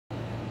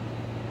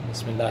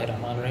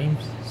Bismillahirrahmanirrahim.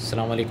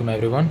 Assalamu alaikum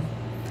everyone.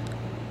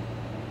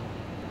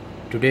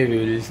 Today we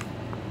will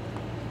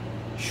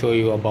show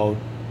you about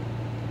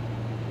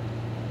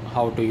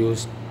how to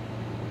use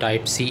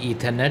Type C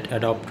Ethernet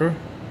adapter.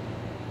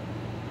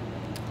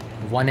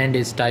 One end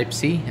is Type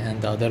C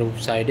and the other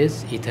side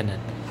is Ethernet.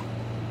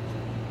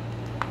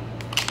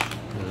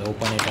 We'll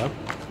open it up.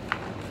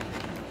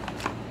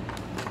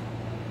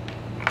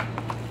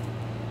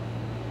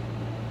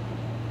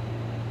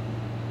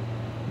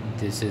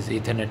 This is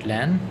Ethernet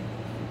LAN,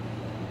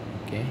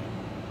 okay,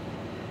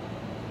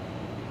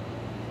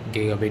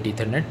 gigabit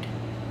Ethernet,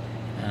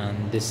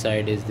 and this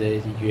side is the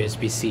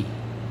USB-C,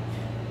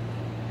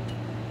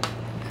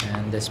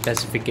 and the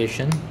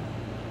specification.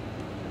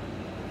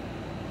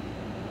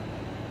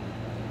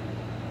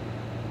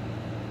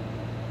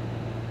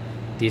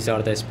 These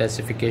are the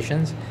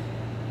specifications.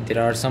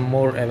 There are some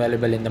more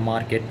available in the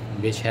market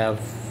which have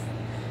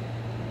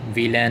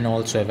VLAN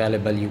also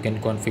available. You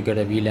can configure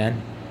a VLAN,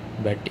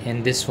 but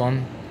in this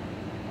one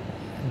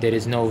there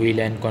is no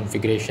VLAN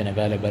configuration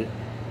available,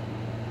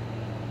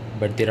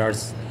 but there are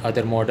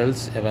other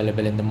models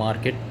available in the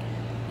market.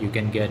 You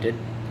can get it.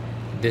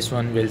 This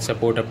one will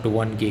support up to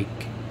 1 gig.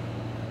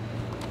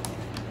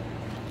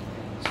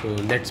 So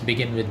let's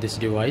begin with this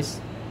device.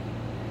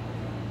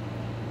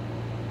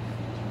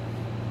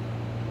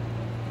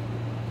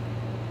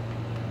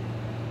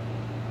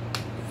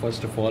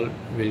 First of all,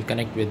 we'll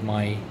connect with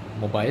my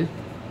mobile.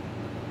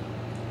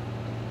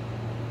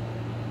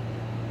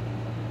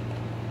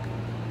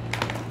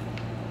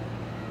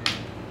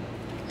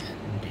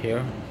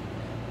 Here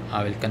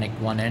I will connect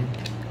one end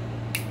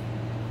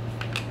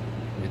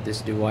with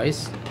this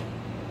device,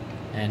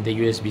 and the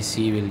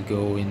USB-C will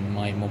go in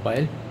my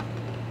mobile.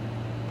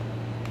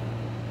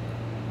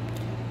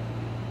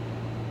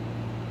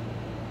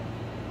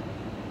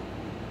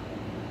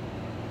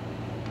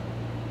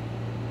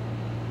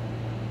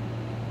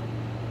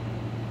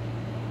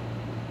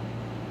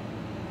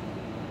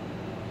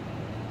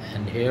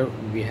 And here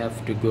we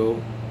have to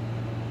go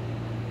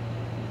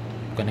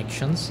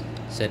connections,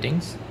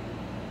 settings,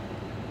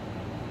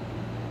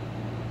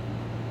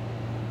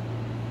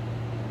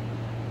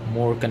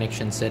 more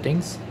connection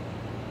settings,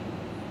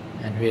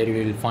 and where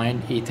you will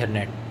find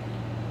Ethernet.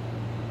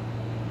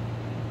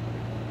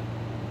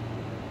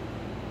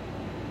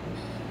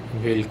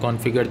 We will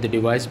configure the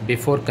device.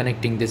 Before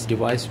connecting this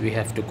device we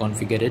have to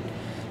configure it,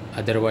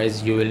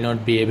 otherwise you will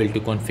not be able to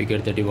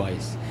configure the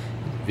device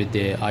with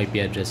the IP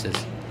addresses.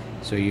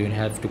 So you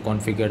have to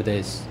configure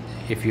this.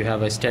 If you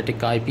have a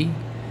static IP,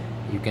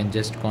 you can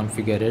just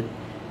configure it,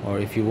 or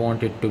if you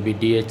want it to be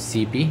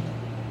DHCP,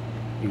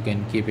 you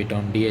can keep it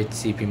on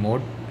DHCP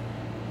mode.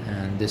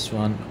 And this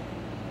one,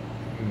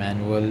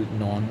 manual,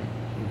 non,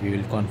 we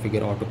will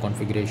configure auto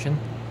configuration.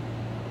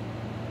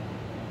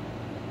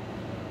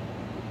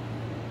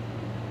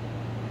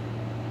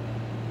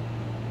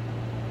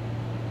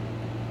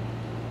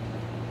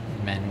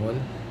 Manual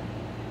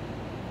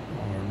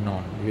or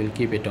non, we will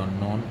keep it on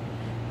non,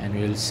 and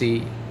we will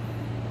see,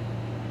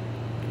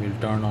 we will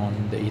turn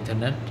on the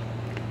Ethernet,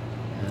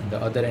 and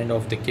the other end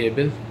of the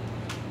cable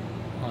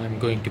I'm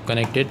going to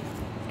connect it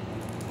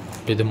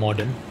to the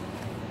modem.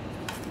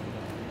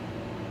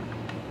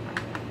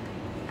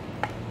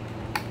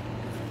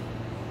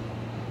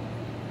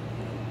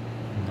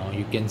 Now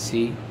you can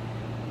see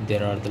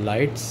there are the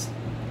lights,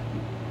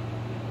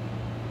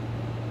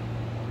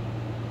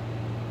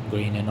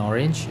 green and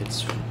orange.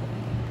 It's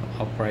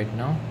up right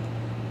now.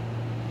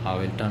 I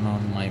will turn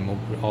on my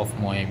off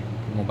my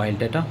mobile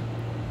data.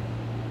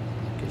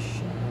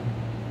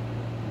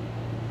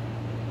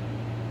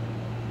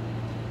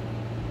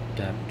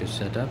 Tap to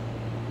set up.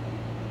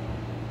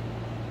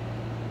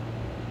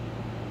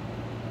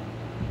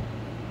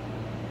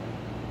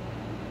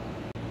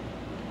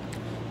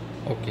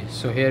 Okay,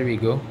 so here we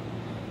go.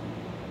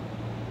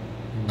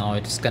 Now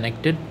it's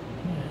connected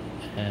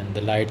and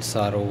the lights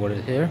are over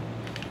here,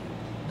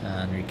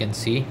 and we can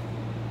see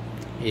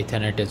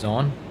Ethernet is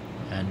on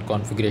and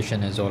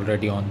configuration is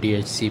already on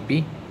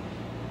DHCP,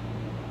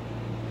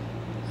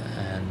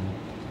 and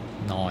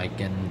now I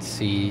can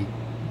see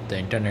the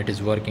internet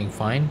is working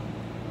fine.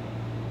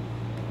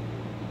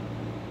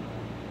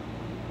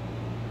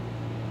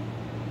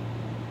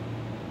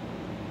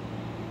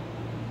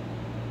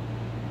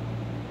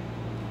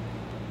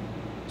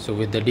 So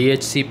with the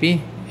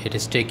DHCP, it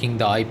is taking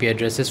the IP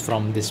addresses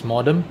from this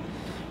modem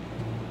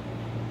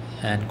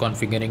and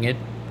configuring it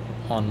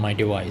on my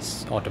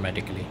device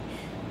automatically.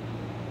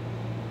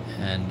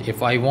 And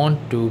if I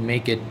want to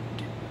make it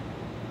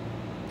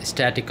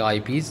static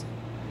IPs,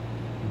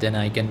 then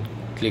I can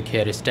click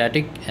here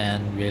static,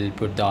 and we'll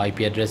put the IP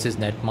addresses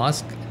net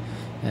mask.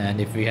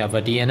 And if we have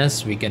a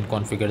DNS, we can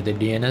configure the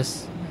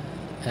DNS,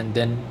 and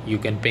then you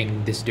can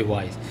ping this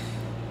device.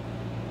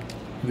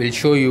 We'll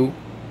show you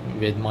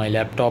with my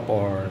laptop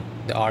or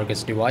the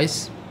Argus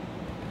device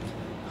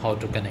how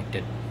to connect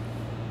it.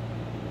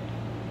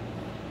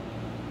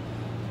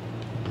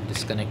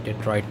 Disconnect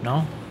it right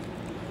now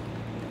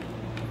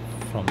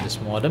from this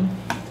modem.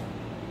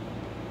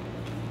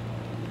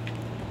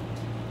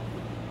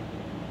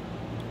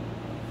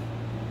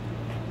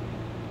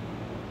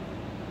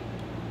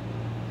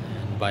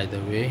 by the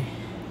way,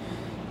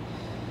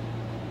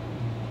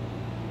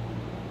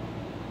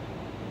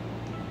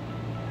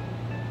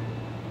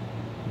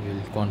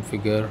 we'll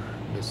configure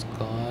this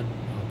card.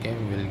 Okay,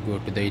 we'll go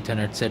to the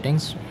Ethernet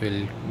settings,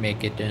 we'll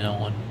make it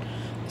on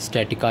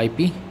static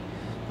IP.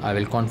 I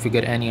will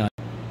configure any IP.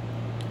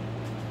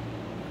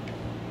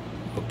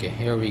 Okay,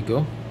 here we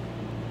go.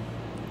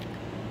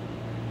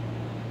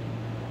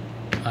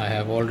 I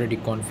have already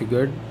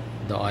configured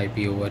the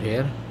IP over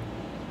here.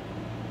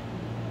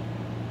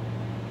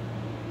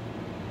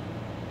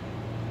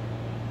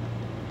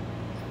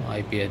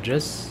 IP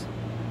address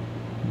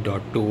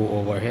 .2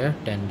 over here,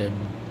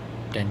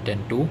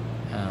 10.10.2,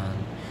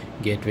 and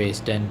gateway is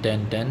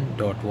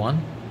 10.10.10.1.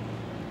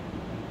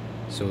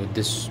 so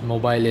this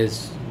mobile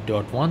is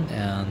 .1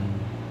 and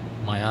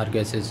my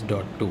Argus is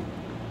 .2.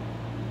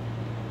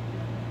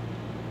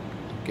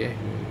 okay,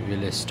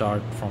 we'll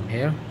start from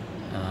here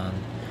and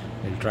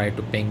we'll try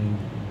to ping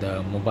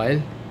the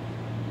mobile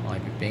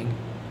IP ping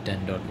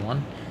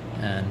 10.1,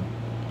 and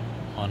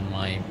on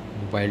my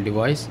mobile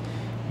device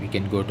we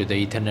can go to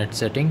the Ethernet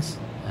settings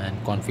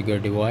and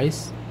configure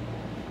device,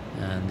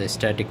 and the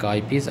static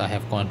IPs I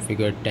have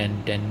configured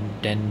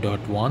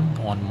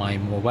 10.10.10.1 on my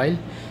mobile,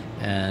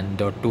 and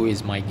 .2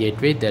 is my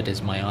gateway, that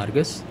is my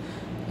Argus.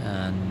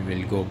 And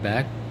we'll go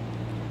back,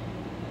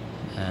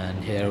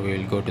 and here we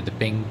will go to the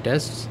ping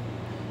tests,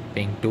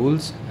 ping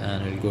tools,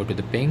 and we'll go to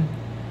the ping,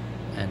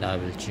 and I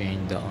will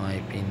change the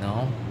IP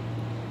now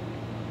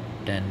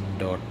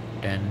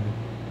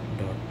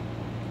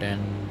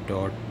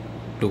 10.10.10.2.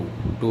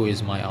 2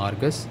 is my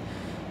Argus,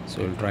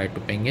 so we'll try to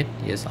ping it.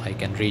 Yes, I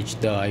can reach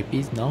the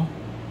IPs now,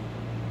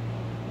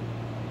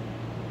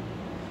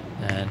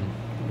 and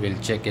we'll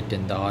check it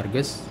in the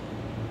Argus.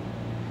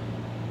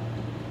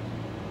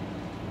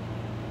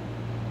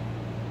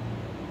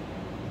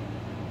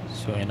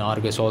 So in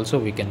Argus also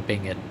we can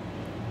ping it.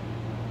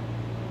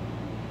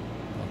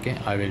 Okay,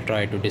 I will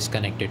try to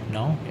disconnect it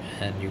now,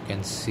 and you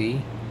can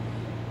see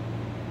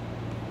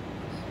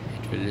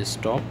it will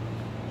stop.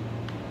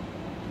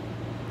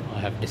 I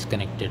have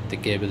disconnected the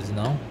cables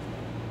now,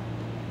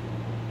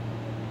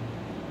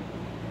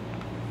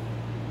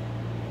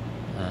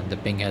 and the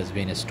ping has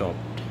been stopped.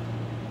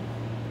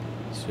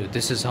 So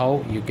this is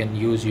how you can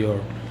use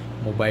your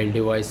mobile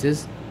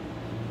device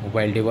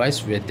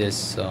with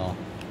this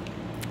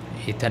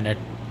Ethernet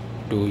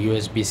to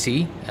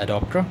USB-C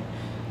adapter,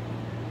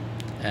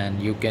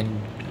 and you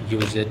can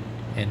use it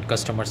in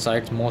customer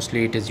sites.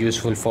 Mostly it is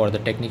useful for the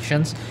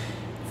technicians,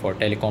 for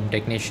telecom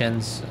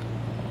technicians,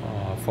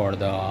 for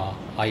the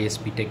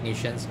ISP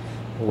technicians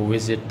who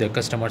visit the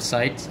customer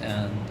sites,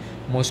 and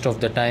most of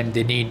the time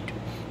they need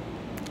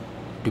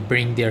to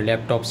bring their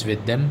laptops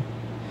with them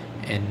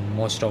in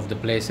most of the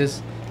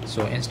places.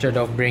 So instead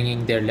of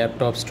bringing their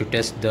laptops to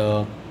test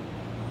the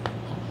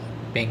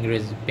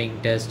ping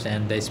test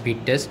and the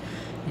speed test,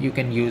 you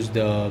can use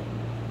the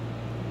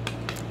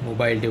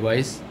mobile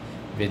device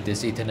with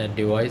this Ethernet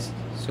device,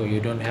 so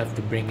you don't have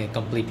to bring a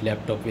complete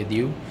laptop with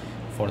you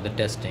for the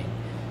testing.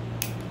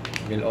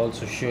 We'll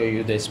also show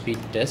you the speed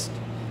test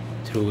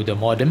through the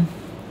modem.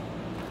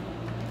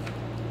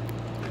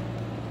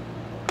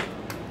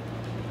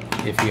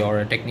 If you are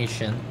a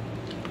technician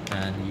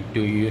and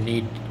you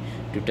need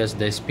to test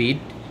the speed,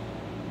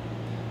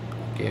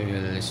 okay,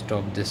 we'll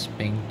stop this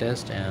ping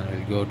test and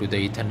we'll go to the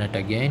Ethernet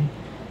again,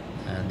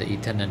 and the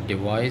Ethernet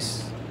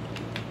device,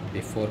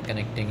 before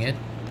connecting it,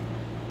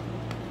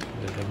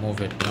 we'll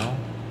remove it now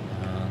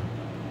and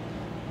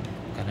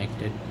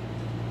connect it,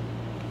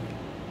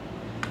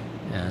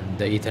 and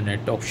the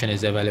Ethernet option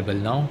is available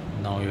now.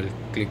 We'll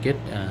click it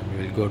and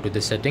we'll go to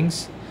the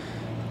settings.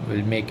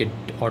 We'll make it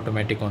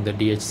automatic on the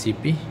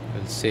DHCP.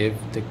 We'll save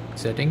the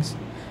settings,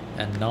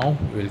 and now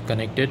we'll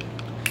connect it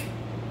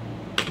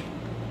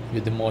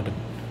with the modem.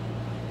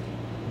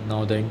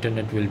 Now the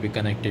internet will be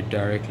connected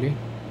directly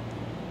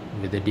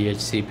with the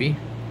DHCP,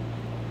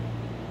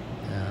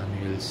 and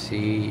you'll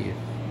see if,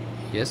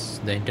 yes,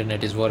 the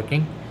internet is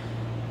working.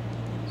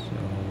 So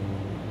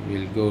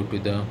we'll go to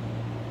the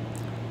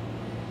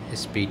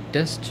speed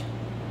test.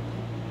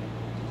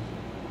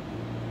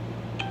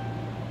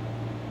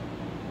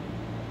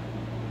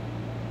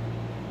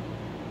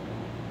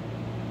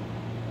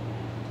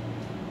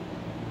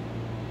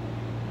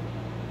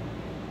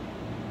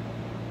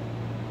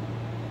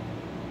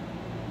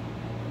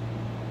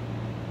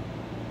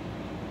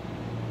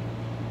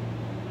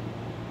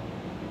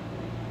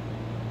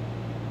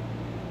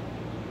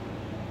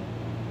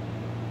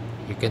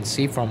 You can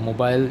see from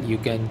mobile you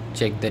can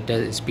check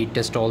the speed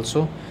test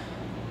also,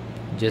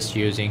 just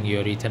using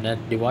your Ethernet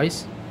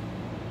device.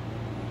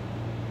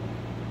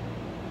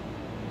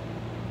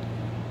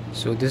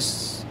 So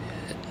this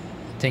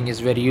thing is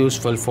very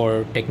useful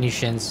for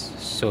technicians,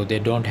 so they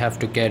don't have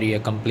to carry a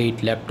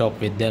complete laptop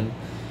with them,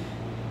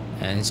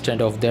 and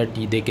instead of that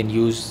they can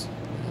use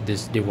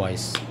this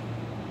device.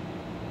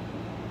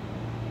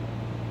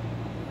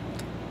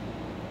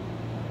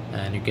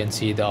 And you can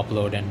see the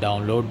upload and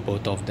download,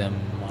 both of them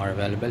are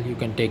available. You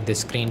can take the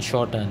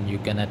screenshot and you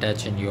can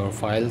attach in your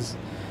files,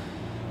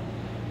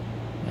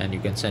 and you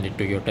can send it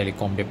to your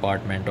telecom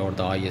department or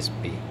the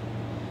ISP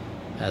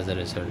as a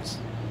result.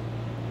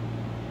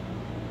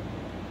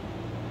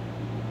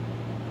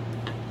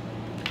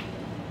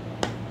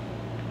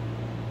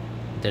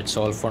 That's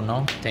all for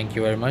now. Thank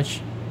you very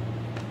much.